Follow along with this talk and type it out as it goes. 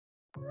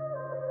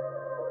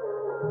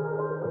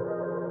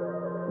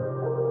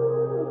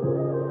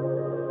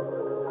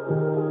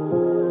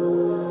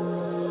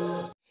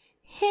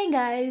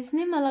Guys,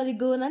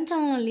 ನಿಮ್ಮೆಲ್ಲರಿಗೂ ನನ್ನ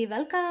ಚಾನಲಲ್ಲಿ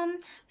ವೆಲ್ಕಮ್.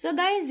 ಸೊ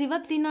ಗೈಸ್,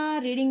 ಇವತ್ತಿನ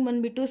ರೀಡಿಂಗ್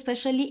ಬಂದುಬಿಟ್ಟು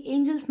ಸ್ಪೆಷಲಿ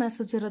ಏಂಜಲ್ಸ್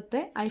ಮೆಸೇಜ್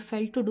ಇರುತ್ತೆ. I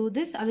fell to do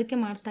this, ಅದಕ್ಕೆ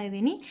ಮಾಡ್ತಾ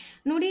ಇದ್ದೀನಿ.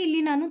 ನೋಡಿ,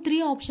 ಇಲ್ಲಿ ನಾನು 3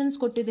 ಆಪ್ಷನ್ಸ್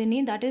ಕೊಟ್ಟಿದ್ದೀನಿ.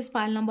 That is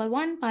ಪೈಲ್ number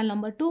 1, ಪೈಲ್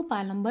number 2,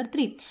 ಪೈಲ್ number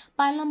 3.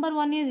 ಪೈಲ್ number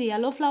 1 is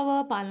yellow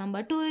flower, ಪೈಲ್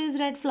number 2 is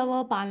red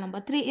flower, ಪೈಲ್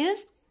number 3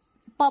 is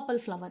purple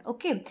flower.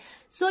 Okay,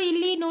 so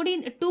ಇಲ್ಲಿ ನೋಡಿ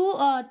 2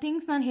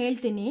 ಥಿಂಗ್ಸ್ ನಾನು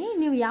ಹೇಳ್ತೀನಿ.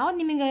 ನೀವು ಯಾವ್ದು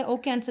ನಿಮಗೆ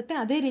ಓಕೆ ಅನಿಸುತ್ತೆ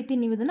ಅದೇ ರೀತಿ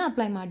ನೀವು ಇದನ್ನು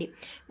ಅಪ್ಲೈ ಮಾಡಿ.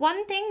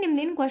 ಒನ್ ಥಿಂಗ್,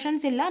 ನಿಮ್ದೇನು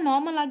ಕ್ವಶನ್ಸ್ ಇಲ್ಲ.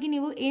 ನಾರ್ಮಲ್ ಆಗಿ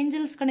ನೀವು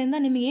ಏಂಜಲ್ಸ್ ಕಡೆಯಿಂದ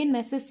ನಿಮಗೆ ಏನು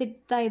ಮೆಸೇಜ್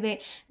ಸಿಗ್ತಾ ಇದೆ,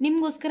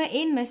 ನಿಮಗೋಸ್ಕರ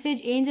ಏನು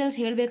ಮೆಸೇಜ್ ಏಂಜಲ್ಸ್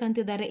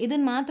ಹೇಳಬೇಕಂತಿದ್ದಾರೆ,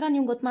 ಇದನ್ನು ಮಾತ್ರ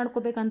ನೀವು ಗೊತ್ತು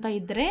ಮಾಡ್ಕೋಬೇಕಂತ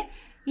ಇದ್ದರೆ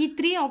ಈ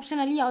 3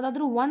 ಆಪ್ಷನಲ್ಲಿ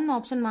ಯಾವುದಾದ್ರೂ 1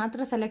 ಆಪ್ಷನ್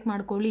ಮಾತ್ರ ಸೆಲೆಕ್ಟ್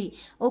ಮಾಡ್ಕೊಳ್ಳಿ.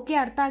 ಓಕೆ,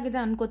 ಅರ್ಥ ಆಗಿದೆ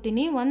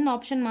ಅನ್ಕೋತೀನಿ. 1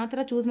 ಆಪ್ಷನ್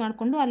ಮಾತ್ರ ಚೂಸ್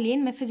ಮಾಡಿಕೊಂಡು ಅಲ್ಲಿ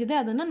ಏನು ಮೆಸೇಜ್ ಇದೆ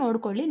ಅದನ್ನು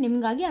ನೋಡ್ಕೊಳ್ಳಿ.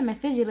 ನಿಮಗಾಗಿ ಆ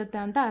ಮೆಸೇಜ್ ಇರುತ್ತೆ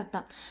ಅಂತ ಅರ್ಥ.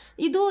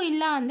 ಇದು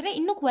ಇಲ್ಲ ಅಂದರೆ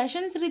ಇನ್ನು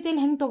ಕ್ವೆಶನ್ಸ್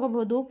ರೀತಿಯಲ್ಲಿ ಹೆಂಗೆ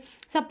ತೊಗೋಬೋದು.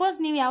 ಸಪೋಸ್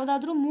ನೀವು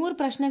ಯಾವುದಾದ್ರೂ 3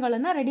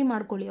 ಪ್ರಶ್ನೆಗಳನ್ನು ರೆಡಿ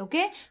ಮಾಡ್ಕೊಳ್ಳಿ.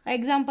 ಓಕೆ,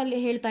 ಎಕ್ಸಾಂಪಲ್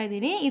ಹೇಳ್ತಾ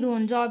ಇದ್ದೀನಿ. ಇದು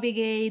ಒಂದು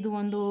ಜಾಬಿಗೆ, ಇದು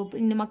ಒಂದು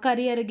ನಿಮ್ಮ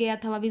ಕರಿಯರ್ಗೆ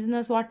ಅಥವಾ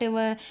ಬಿಸ್ನೆಸ್, ವಾಟ್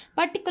ಎವರ್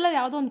ಪರ್ಟಿಕ್ಯುಲರ್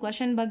ಯಾವುದೋ ಒಂದು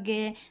ಕ್ವೆಶನ್ ಬಗ್ಗೆ,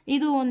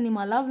 ಇದು ಒಂದು ನಿಮ್ಮ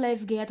ಲವ್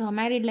ಲೈಫ್ಗೆ ಅಥವಾ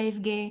ಮ್ಯಾರಿಡ್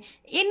ಲೈಫ್ಗೆ,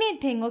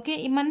 ಎನಿಥಿಂಗ್. ಓಕೆ,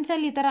 ಈ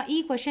ಮನಸ್ಸಲ್ಲಿ ಈ ಥರ ಈ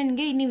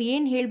ಕ್ವೆಶನ್ಗೆ ನೀವು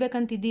ಏನು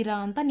ಹೇಳ್ಬೇಕಂತಿದ್ದೀರಾ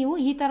ಅಂತ ನೀವು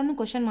ಈ ಥರನೂ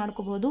ಕ್ವೆಶನ್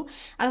ಮಾಡ್ಕೋಬೋದು.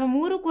 ಅಥವಾ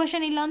 3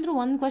 ಕ್ವೆಶನ್ ಇಲ್ಲ ಅಂದ್ರೂ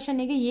 1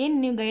 ಕ್ವೆಶನಿಗೆ ಏನು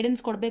ನೀವು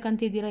ಗೈಡೆನ್ಸ್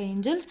ಕೊಡಬೇಕಂತಿದ್ದೀರಾ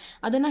ಏಂಜಲ್ಸ್,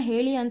 ಅದನ್ನು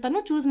ಹೇಳಿ ಅಂತಲೂ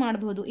ಚೂಸ್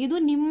ಮಾಡ್ಬೋದು. ಇದು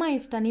ನಿಮ್ಮ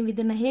ಇಷ್ಟ, ನೀವು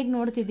ಇದನ್ನು ಹೇಗೆ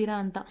ನೋಡ್ತಿದ್ದೀರಾ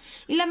ಅಂತ.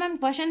 ಇಲ್ಲ ಮ್ಯಾಮ್,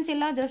 ಕ್ವೆಶನ್ಸ್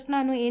ಇಲ್ಲ, ಜಸ್ಟ್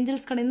ನಾನು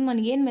ಏಂಜಲ್ಸ್ ಕಡೆಯಿಂದ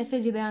ನನಗೆ ಏನು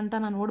ಮೆಸೇಜ್ ಇದೆ ಅಂತ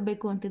ನಾನು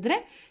ನೋಡಬೇಕು ಅಂತಿದ್ರೆ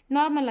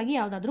ನಾರ್ಮಲ್ ಆಗಿ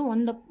ಯಾವುದಾದ್ರೂ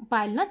ಒಂದು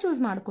ಫೈಲ್ನ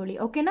ಚೂಸ್ ಮಾಡ್ಕೊಳ್ಳಿ.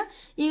 ಓಕೆನಾ?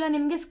 ಈಗ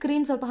ನಿಮಗೆ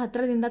ಸ್ಕ್ರೀನ್ ಸ್ವಲ್ಪ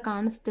ಹತ್ತಿರದಿಂದ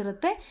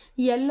ಕಾಣಿಸ್ತಿರುತ್ತೆ.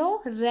 ಯೆಲ್ಲೋ,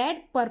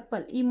 ರೆಡ್,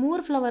 ಪರ್ಪಲ್ ಈ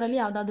 3 ಫ್ಲವರಲ್ಲಿ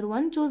ಯಾವುದಾದ್ರೂ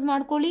ಒಂದು ಚೂಸ್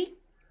ಮಾಡ್ಕೊಳ್ಳಿ.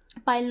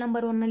 ಫೈಲ್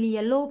ನಂಬರ್ 1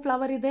 ಯೆಲ್ಲೋ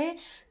ಫ್ಲವರ್ ಇದೆ,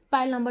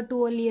 ಫೈಲ್ ನಂಬರ್ 2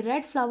 ಅಲ್ಲಿ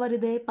ರೆಡ್ ಫ್ಲವರ್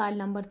ಇದೆ, ಫೈಲ್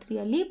ನಂಬರ್ 3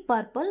 ಅಲ್ಲಿ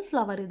ಪರ್ಪಲ್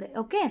ಫ್ಲವರ್ ಇದೆ.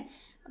 Okay,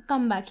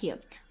 come back here.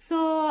 So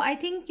I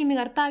think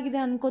ನಿಮಗೆ ಅರ್ಥ ಆಗಿದೆ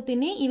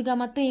ಅನ್ಕೋತೀನಿ. ಈಗ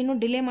ಮತ್ತೆ ಏನು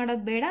ಡಿಲೇ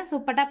ಮಾಡೋದು ಬೇಡ. ಸೊ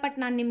ಪಟಾಪಟ್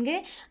ನಾನು ನಿಮಗೆ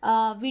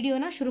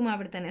ವಿಡಿಯೋನ ಶುರು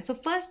ಮಾಡಿಬಿಡ್ತೇನೆ. ಸೊ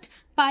ಫಸ್ಟ್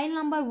ಫೈಲ್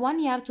ನಂಬರ್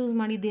 1 ಯಾರು ಚೂಸ್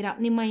ಮಾಡಿದ್ದೀರಾ,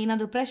 ನಿಮ್ಮ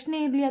ಏನಾದರೂ ಪ್ರಶ್ನೆ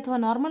ಇರಲಿ ಅಥವಾ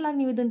ನಾರ್ಮಲ್ ಆಗಿ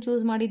ನೀವು ಇದನ್ನು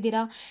ಚೂಸ್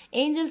ಮಾಡಿದ್ದೀರಾ,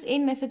 ಏಂಜಲ್ಸ್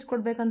ಏನು ಮೆಸೇಜ್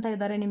ಕೊಡಬೇಕಂತ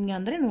ಇದ್ದಾರೆ ನಿಮಗೆ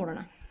ಅಂದರೆ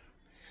ನೋಡೋಣ.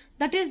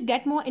 That is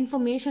get more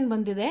information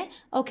ಬಂದಿದೆ.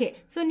 ಓಕೆ,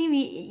 ಸೊ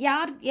ನೀವು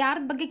ಯಾರ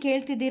ಬಗ್ಗೆ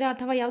ಕೇಳ್ತಿದ್ದೀರಾ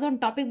ಅಥವಾ ಯಾವುದೋ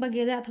ಒಂದು ಟಾಪಿಕ್ ಬಗ್ಗೆ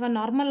ಇದೆ ಅಥವಾ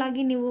ನಾರ್ಮಲ್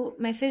ಆಗಿ ನೀವು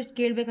ಮೆಸೇಜ್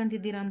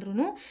ಕೇಳಬೇಕಂತಿದ್ದೀರಾ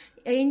ಅಂದ್ರೂ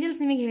ಏಂಜಲ್ಸ್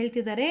ನಿಮಗೆ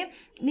ಹೇಳ್ತಿದ್ದಾರೆ,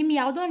 ನಿಮ್ಮ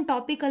ಯಾವುದೋ ಒಂದು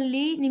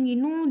ಟಾಪಿಕಲ್ಲಿ ನಿಮ್ಗೆ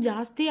ಇನ್ನೂ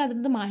ಜಾಸ್ತಿ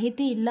ಅದ್ರದ್ದು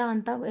ಮಾಹಿತಿ ಇಲ್ಲ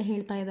ಅಂತ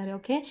ಹೇಳ್ತಾ ಇದ್ದಾರೆ.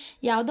 ಓಕೆ,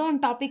 ಯಾವುದೋ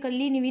ಒಂದು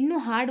ಟಾಪಿಕಲ್ಲಿ ನೀವು ಇನ್ನೂ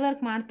ಹಾರ್ಡ್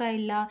ವರ್ಕ್ ಮಾಡ್ತಾ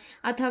ಇಲ್ಲ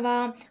ಅಥವಾ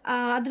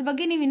ಅದ್ರ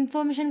ಬಗ್ಗೆ ನೀವು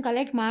ಇನ್ಫಾರ್ಮೇಷನ್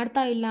ಕಲೆಕ್ಟ್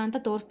ಮಾಡ್ತಾ ಇಲ್ಲ ಅಂತ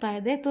ತೋರಿಸ್ತಾ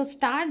ಇದೆ. So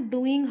start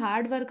doing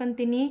hard work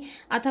ಅಂತೀನಿ.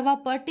 ಅಥವಾ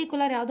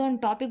ಪರ್ಟಿಕ್ಯುಲರ್ ಯಾವುದೋ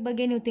ಒಂದು ಟಾಪಿಕ್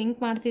ಬಗ್ಗೆ ನೀವು ಥಿಂಕ್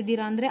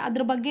ಮಾಡ್ತಿದ್ದೀರಾ ಅಂದರೆ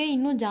ಅದ್ರ ಬಗ್ಗೆ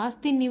ಇನ್ನೂ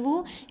ಜಾಸ್ತಿ ನೀವು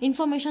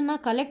ಇನ್ಫಾರ್ಮೇಷನ್ನ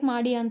ಕಲೆಕ್ಟ್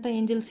ಮಾಡಿ ಅಂತ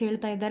ಏಂಜಲ್ಸ್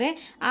ಹೇಳ್ತಾ ಇದ್ದಾರೆ.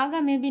 ಆಗ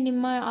ಮೇ ಬಿ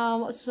ನಿಮ್ಮ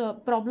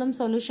ಪ್ರಾಬ್ಲಮ್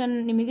ಸೊಲ್ಯೂಷನ್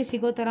ನಿಮಗೆ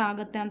ಸಿಗೋ ಥರ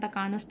ಆಗುತ್ತೆ ಅಂತ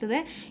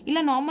ಕಾಣಿಸ್ತಿದೆ.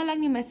 ಇಲ್ಲ ನಾರ್ಮಲ್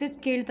ಆಗಿ ನೀವು ಮೆಸೇಜ್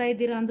ಕೇಳ್ತಾ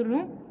ಇದ್ದೀರಾ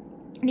ಅಂದ್ರೂ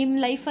ನಿಮ್ಮ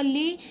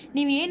ಲೈಫಲ್ಲಿ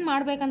ನೀವು ಏನು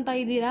ಮಾಡಬೇಕಂತ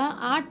ಇದ್ದೀರಾ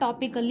ಆ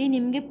ಟಾಪಿಕಲ್ಲಿ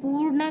ನಿಮಗೆ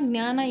ಪೂರ್ಣ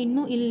ಜ್ಞಾನ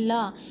ಇನ್ನೂ ಇಲ್ಲ,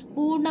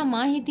 ಪೂರ್ಣ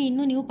ಮಾಹಿತಿ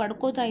ಇನ್ನೂ ನೀವು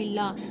ಪಡ್ಕೋತಾ ಇಲ್ಲ.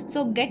 ಸೊ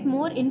ಗೆಟ್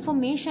ಮೋರ್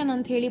ಇನ್ಫಾರ್ಮೇಷನ್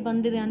ಅಂತ ಹೇಳಿ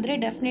ಬಂದಿದೆ ಅಂದರೆ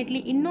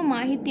ಡೆಫಿನೆಟ್ಲಿ ಇನ್ನೂ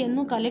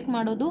ಮಾಹಿತಿಯನ್ನು ಕಲೆಕ್ಟ್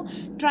ಮಾಡೋದು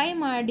ಟ್ರೈ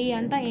ಮಾಡಿ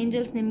ಅಂತ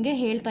ಏಂಜಲ್ಸ್ ನಿಮಗೆ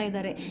ಹೇಳ್ತಾ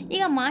ಇದ್ದಾರೆ.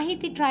 ಈಗ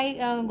ಮಾಹಿತಿ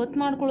ಗೊತ್ತು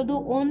ಮಾಡ್ಕೊಳ್ಳೋದು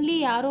ಓನ್ಲಿ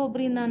ಯಾರೋ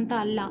ಒಬ್ಬರಿಂದ ಅಂತ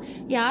ಅಲ್ಲ.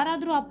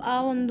 ಯಾರಾದರೂ ಆ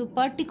ಒಂದು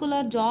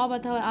ಪರ್ಟಿಕ್ಯುಲರ್ ಜಾಬ್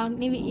ಅಥವಾ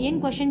ನೀವು ಏನು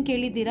ಕ್ವಶನ್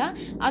ಕೇಳಿದ್ದೀರಾ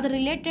ಅದ್ರ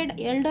ರಿಲೇಟೆಡ್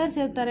ಎಲ್ಡರ್ಸ್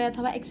ಇರ್ತಾರೆ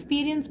ಅಥವಾ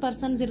ಎಕ್ಸ್ಪೀರಿಯನ್ಸ್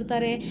ಪರ್ಸನ್ಸ್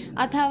ಇರ್ತಾರೆ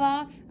ಅಥವಾ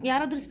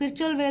ಯಾರಾದರೂ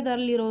spiritual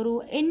ವೇದಲ್ಲಿರೋರು,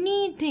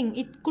 anything,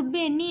 it could be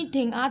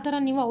anything. ಆ ಥರ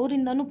ನೀವು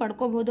ಅವರಿಂದನೂ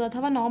ಪಡ್ಕೋಬೋದು.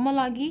 ಅಥವಾ ನಾರ್ಮಲ್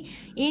ಆಗಿ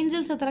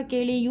ಏಂಜಲ್ಸ್ ಹತ್ರ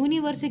ಕೇಳಿ,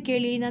 ಯೂನಿವರ್ಸಿಗೆ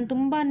ಕೇಳಿ. ನಾನು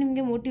ತುಂಬ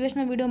ನಿಮಗೆ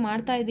ಮೋಟಿವೇಶ್ನಲ್ ವಿಡಿಯೋ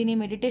ಮಾಡ್ತಾ ಇದ್ದೀನಿ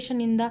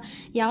ಮೆಡಿಟೇಷನಿಂದ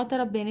ಯಾವ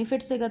ಥರ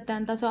ಬೆನಿಫಿಟ್ ಸಿಗುತ್ತೆ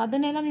ಅಂತ. ಸೊ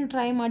ಅದನ್ನೆಲ್ಲ ನೀವು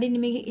ಟ್ರೈ ಮಾಡಿ.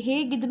 ನಿಮಗೆ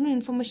ಹೇಗಿದ್ರೂ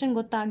ಇನ್ಫಾರ್ಮೇಷನ್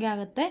ಗೊತ್ತಾಗೇ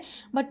ಆಗುತ್ತೆ.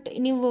 ಬಟ್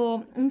ನೀವು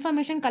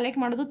ಇನ್ಫಾರ್ಮೇಷನ್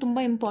ಕಲೆಕ್ಟ್ ಮಾಡೋದು ತುಂಬ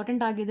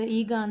ಇಂಪಾರ್ಟೆಂಟ್ ಆಗಿದೆ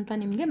ಈಗ ಅಂತ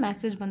ನಿಮಗೆ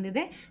ಮೆಸೇಜ್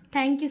ಬಂದಿದೆ.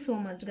 Thank you so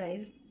much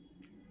guys.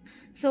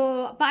 So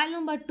file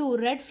number 2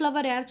 red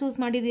flower ಯಾರು ಚೂಸ್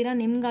ಮಾಡಿದ್ದೀರಾ,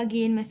 ನಿಮಗಾಗಿ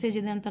ಏನು ಮೆಸೇಜ್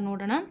ಇದೆ ಅಂತ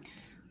ನೋಡೋಣ.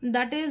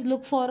 That is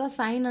look for a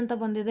sign ಅಂತ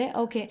ಬಂದಿದೆ.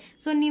 ಓಕೆ,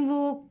 ಸೊ ನೀವು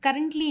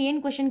ಕರೆಂಟ್ಲಿ ಏನು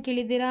ಕ್ವಶನ್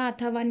ಕೇಳಿದ್ದೀರಾ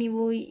ಅಥವಾ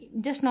ನೀವು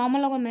ಜಸ್ಟ್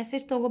ನಾರ್ಮಲ್ ಆಗಿ ಒಂದು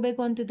ಮೆಸೇಜ್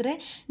ತೊಗೋಬೇಕು ಅಂತಿದ್ರೆ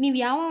ನೀವು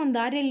ಯಾವ ಒಂದು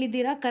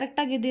ದಾರಿಯಲ್ಲಿದ್ದೀರಾ,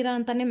 ಕರೆಕ್ಟಾಗಿದ್ದೀರಾ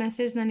ಅಂತಲೇ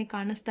ಮೆಸೇಜ್ ನನಗೆ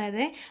ಕಾಣಿಸ್ತಾ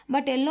ಇದೆ.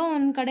 ಬಟ್ ಎಲ್ಲೋ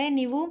ಒಂದು ಕಡೆ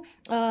ನೀವು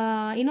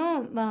ಏನೋ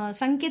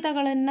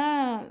ಸಂಕೇತಗಳನ್ನು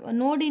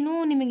ನೋಡಿನೂ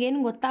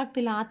ನಿಮಗೇನು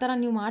ಗೊತ್ತಾಗ್ತಿಲ್ಲ, ಆ ಥರ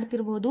ನೀವು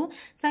ಮಾಡ್ತಿರ್ಬೋದು.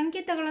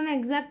 ಸಂಕೇತಗಳನ್ನು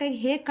ಎಕ್ಸಾಕ್ಟಾಗಿ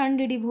ಹೇಗೆ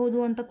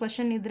ಕಂಡುಹಿಡಿಬೋದು ಅಂತ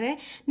ಕ್ವಶನ್ ಇದ್ದರೆ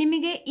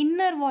ನಿಮಗೆ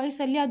ಇನ್ನರ್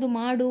ವಾಯ್ಸಲ್ಲಿ ಅದು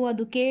ಮಾಡು,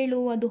 ಅದು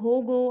ಕೇಳು, ಅದು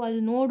ಹೋಗು,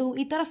 ಅದು ನೋಡು,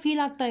 ಈ ಥರ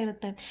ಫೀಲ್ ಆಗ್ತಾ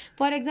ಇರುತ್ತೆ.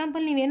 ಫಾರ್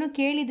ಎಕ್ಸಾಂಪಲ್, ನೀವೇನೋ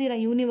ಕೇಳಿದ್ದೀರಾ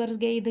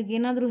ಯೂನಿವರ್ಸ್ಗೆ ಇದಕ್ಕೆ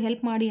ಏನಾದರೂ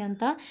ಹೆಲ್ಪ್ ಮಾಡಿ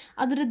ಅಂತ,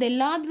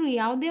 ಅದರದ್ದೆಲ್ಲಾದರೂ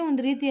ಯಾವುದೇ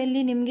ಒಂದು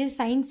ರೀತಿಯಲ್ಲಿ ನಿಮಗೆ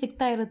ಸೈನ್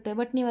ಸಿಗ್ತಾ ಇರುತ್ತೆ.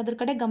 ಬಟ್ ನೀವು ಅದ್ರ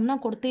ಕಡೆ ಗಮನ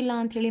ಕೊಡ್ತಿಲ್ಲ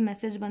ಅಂಥೇಳಿ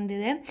ಮೆಸೇಜ್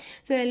ಬಂದಿದೆ.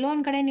 ಸೊ ಎಲ್ಲೋ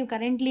ಒಂದು ಕಡೆ ನೀವು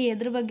ಕರೆಂಟ್ಲಿ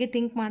ಎದ್ರ ಬಗ್ಗೆ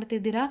ಥಿಂಕ್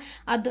ಮಾಡ್ತಿದ್ದೀರಾ,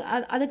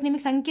 ಅದಕ್ಕೆ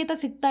ನಿಮಗೆ ಸಂಕೇತ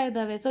ಸಿಗ್ತಾ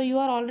ಇದ್ದಾವೆ. So you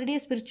are already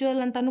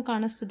spiritual ಅಂತಲೂ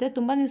ಕಾಣಿಸ್ತಿದೆ.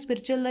 ತುಂಬ ನೀವು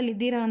ಸ್ಪಿರಿಚುವಲಲ್ಲಿ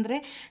ಇದ್ದೀರಾ ಅಂದರೆ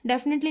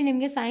ಡೆಫಿನೆಟ್ಲಿ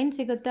ನಿಮಗೆ ಸೈನ್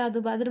ಸಿಗುತ್ತೆ.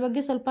 ಅದ್ರ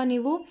ಬಗ್ಗೆ ಸ್ವಲ್ಪ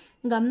ನೀವು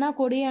ಗಮನ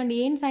ಕೊಡಿ. ಆ್ಯಂಡ್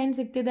ಏನು ಸೈನ್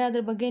ಸಿಗ್ತಿದೆ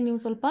ಅದ್ರ ಬಗ್ಗೆ ನೀವು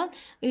ಸ್ವಲ್ಪ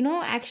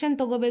ಆ್ಯಕ್ಷನ್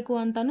ತೊಗೋಬೇಕು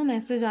ಅಂತಲೂ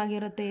ಮೆಸೇಜ್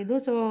ಆಗಿರುತ್ತೆ ಇದು.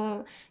 So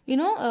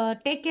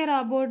take care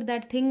about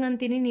that thing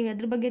ಅಂತೀನಿ. ನೀವು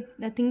ಅದ್ರ ಬಗ್ಗೆ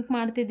ಥಿಂಕ್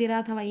ಮಾಡ್ತಿದ್ದೀರಾ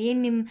ಅಥವಾ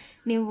ಏನು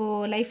ನೀವು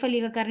ಲೈಫಲ್ಲಿ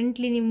ಈಗ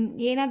ಕರೆಂಟ್ಲಿ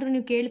ಏನಾದರೂ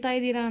ನೀವು ಕೇಳ್ತಾ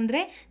ಇದ್ದೀರಾ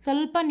ಅಂದರೆ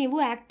ಸ್ವಲ್ಪ ನೀವು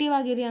ಆ್ಯಕ್ಟಿವ್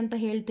ಆಗಿರಿ ಅಂತ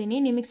ಹೇಳ್ತೀನಿ.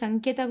 ನಿಮಗೆ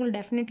ಸಂಕೇತಗಳು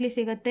ಡೆಫಿನೆಟ್ಲಿ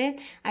ಸಿಗುತ್ತೆ.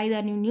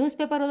 ಐದರ್ ನೀವು ನ್ಯೂಸ್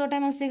ಪೇಪರ್ ಓದೋ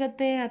ಟೈಮಲ್ಲಿ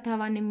ಸಿಗುತ್ತೆ,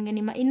 ಅಥವಾ ನಿಮಗೆ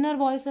ನಿಮ್ಮ ಇನ್ನರ್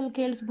ವಾಯ್ಸಲ್ಲಿ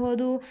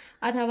ಕೇಳಿಸ್ಬೋದು,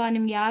 ಅಥವಾ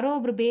ನಿಮ್ಗೆ ಯಾರೋ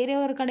ಒಬ್ರು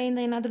ಬೇರೆಯವ್ರ ಕಡೆಯಿಂದ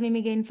ಏನಾದರೂ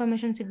ನಿಮಗೆ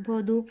ಇನ್ಫಾರ್ಮೇಷನ್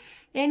ಸಿಗ್ಬೋದು,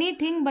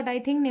 ಎನಿಥಿಂಗ್. ಬಟ್ ಐ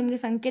ಥಿಂಕ್ ನಿಮಗೆ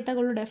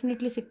ಸಂಕೇತಗಳು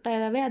ಡೆಫಿನೆಟ್ಲಿ ಸಿಗ್ತಾ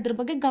ಇದ್ದಾವೆ. ಅದ್ರ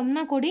ಬಗ್ಗೆ ಗಮನ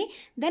ಕೊಡಿ,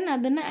 ದೆನ್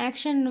ಅದನ್ನು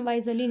ಆ್ಯಕ್ಷನ್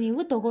ವೈಸಲ್ಲಿ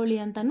ನೀವು ತಗೊಳ್ಳಿ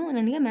ಅಂತಲೂ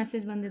ನನಗೆ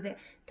ಮೆಸೇಜ್ ಬಂದಿದೆ.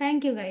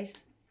 Thank you guys.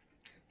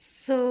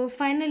 So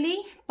finally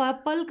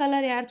purple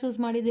colour ಯಾರು ಚೂಸ್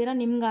ಮಾಡಿದ್ದೀರಾ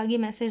ನಿಮಗಾಗಿ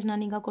ಮೆಸೇಜ್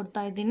ನಾನೀಗ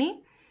ಕೊಡ್ತಾ ಇದ್ದೀನಿ.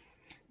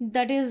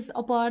 That is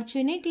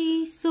opportunity.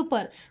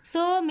 Super. So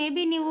may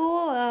be ನೀವು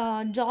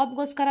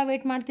ಜಾಬ್ಗೋಸ್ಕರ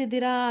ವೇಟ್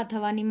ಮಾಡ್ತಿದ್ದೀರಾ,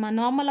 ಅಥವಾ ನಿಮ್ಮ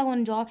ನಾರ್ಮಲಾಗಿ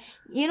ಒಂದು ಜಾಬ್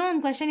ಏನೋ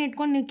ಒಂದು ಕ್ವೆಶನ್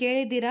ಇಟ್ಕೊಂಡು ನೀವು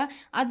ಕೇಳಿದ್ದೀರಾ,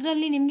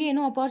 ಅದರಲ್ಲಿ ನಿಮಗೆ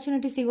ಏನೋ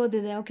ಅಪಾರ್ಚುನಿಟಿ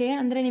ಸಿಗೋದಿದೆ. ಓಕೆ,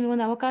 ಅಂದರೆ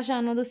ನಿಮಗೊಂದು ಅವಕಾಶ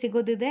ಅನ್ನೋದು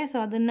ಸಿಗೋದಿದೆ. ಸೊ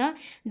ಅದನ್ನು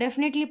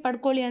ಡೆಫಿನೆಟ್ಲಿ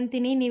ಪಡ್ಕೊಳ್ಳಿ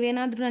ಅಂತೀನಿ.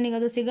 ನೀವೇನಾದರೂ ನನಗೆ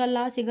ಅದು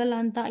ಸಿಗಲ್ಲ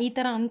ಅಂತ ಈ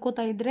ಥರ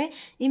ಅನ್ಕೋತಾ ಇದ್ದರೆ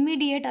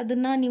ಇಮಿಡಿಯೇಟ್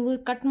ಅದನ್ನು ನೀವು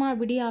ಕಟ್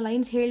ಮಾಡಿಬಿಡಿ, ಆ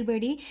ಲೈನ್ಸ್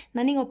ಹೇಳಬೇಡಿ.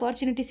 ನನಗೆ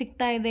ಅಪಾರ್ಚುನಿಟಿ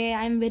ಸಿಗ್ತಾ ಇದೆ,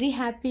 ಐ ಆಮ್ ವೆರಿ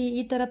ಹ್ಯಾಪಿ,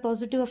 ಈ ಥರ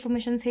ಪಾಸಿಟಿವ್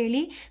ಅಫರ್ಮೇಷನ್ಸ್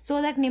ಹೇಳಿ.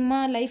 ಸೊ ದಟ್ ನಿಮ್ಮ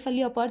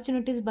ಲೈಫಲ್ಲಿ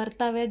ಅಪಾರ್ಚುನಿಟೀಸ್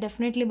ಬರ್ತವೆ,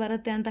 ಡೆಫಿನೆಟ್ಲಿ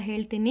ಬರುತ್ತೆ ಅಂತ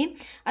ಹೇಳ್ತೀನಿ.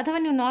 ಅಥವಾ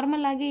ನೀವು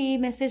ನಾರ್ಮಲ್ ಆಗಿ ಈ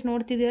ಮೆಸೇಜ್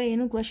ನೋಡ್ತಿದ್ದೀರಾ,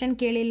 ಏನು ಕ್ವೆಶನ್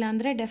ಕೇಳಿಲ್ಲ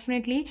ಅಂದರೆ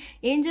ಡೆಫಿನೆಟ್ಲಿ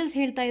ಏಂಜಲ್ಸ್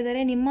ಹೇಳ್ತಾ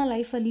ಇದ್ದಾರೆ ನಿಮ್ಮ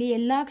ಲೈಫಲ್ಲಿ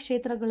ಎಲ್ಲ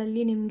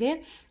ಕ್ಷೇತ್ರಗಳಲ್ಲಿ ನಿಮಗೆ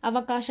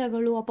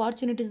ಅವಕಾಶಗಳು,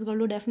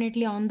 ಅಪಾರ್ಚುನಿಟೀಸ್ಗಳು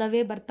ಡೆಫಿನೆಟ್ಲಿ ಆನ್ ದ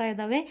ವೇ ಬರ್ತಾ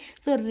ಇದ್ದಾವೆ.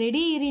 ಸೊ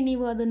ರೆಡಿ ಇರಿ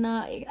ನೀವು ಅದನ್ನು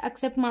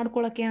ಅಕ್ಸೆಪ್ಟ್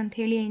ಮಾಡ್ಕೊಳ್ಳೋಕ್ಕೆ ಅಂತ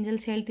ಹೇಳಿ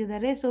ಏಂಜಲ್ಸ್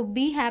ಹೇಳ್ತಿದ್ದಾರೆ. So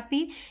be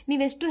happy.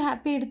 ನೀವೆಷ್ಟು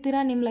ಹ್ಯಾಪಿ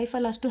ಇರ್ತೀರಾ ನಿಮ್ಮ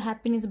ಲೈಫಲ್ಲಿ ಅಷ್ಟು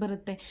ಹ್ಯಾಪಿನೆಸ್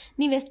ಬರುತ್ತೆ.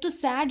 ನೀವೆಷ್ಟು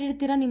ಸ್ಯಾಡ್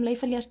ಇರ್ತೀರಾ ನಿಮ್ಮ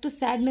ಲೈಫಲ್ಲಿ ಅಷ್ಟು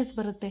ಸ್ಯಾಡ್ನೆಸ್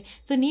ಬರುತ್ತೆ.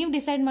 ಸೊ ನೀವು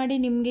ಡಿಸೈಡ್ ಮಾಡಿ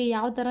ನಿಮಗೆ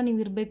ಯಾವ ಥರ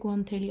ನೀವು ಇರಬೇಕು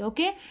ಅಂತ ಹೇಳಿ.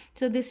 Okay,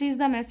 so this is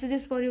the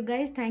messages for you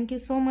guys. Thank you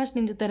so much.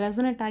 ನಿಮ್ಮ ಜೊತೆ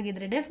ರೆಸೊನೇಟ್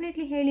ಆಗಿದ್ರೆ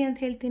ಡೆಫಿನೆಟ್ಲಿ ಹೇಳಿ ಅಂತ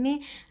ಹೇಳ್ತೀನಿ.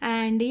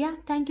 And yeah,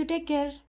 thank you. Take care.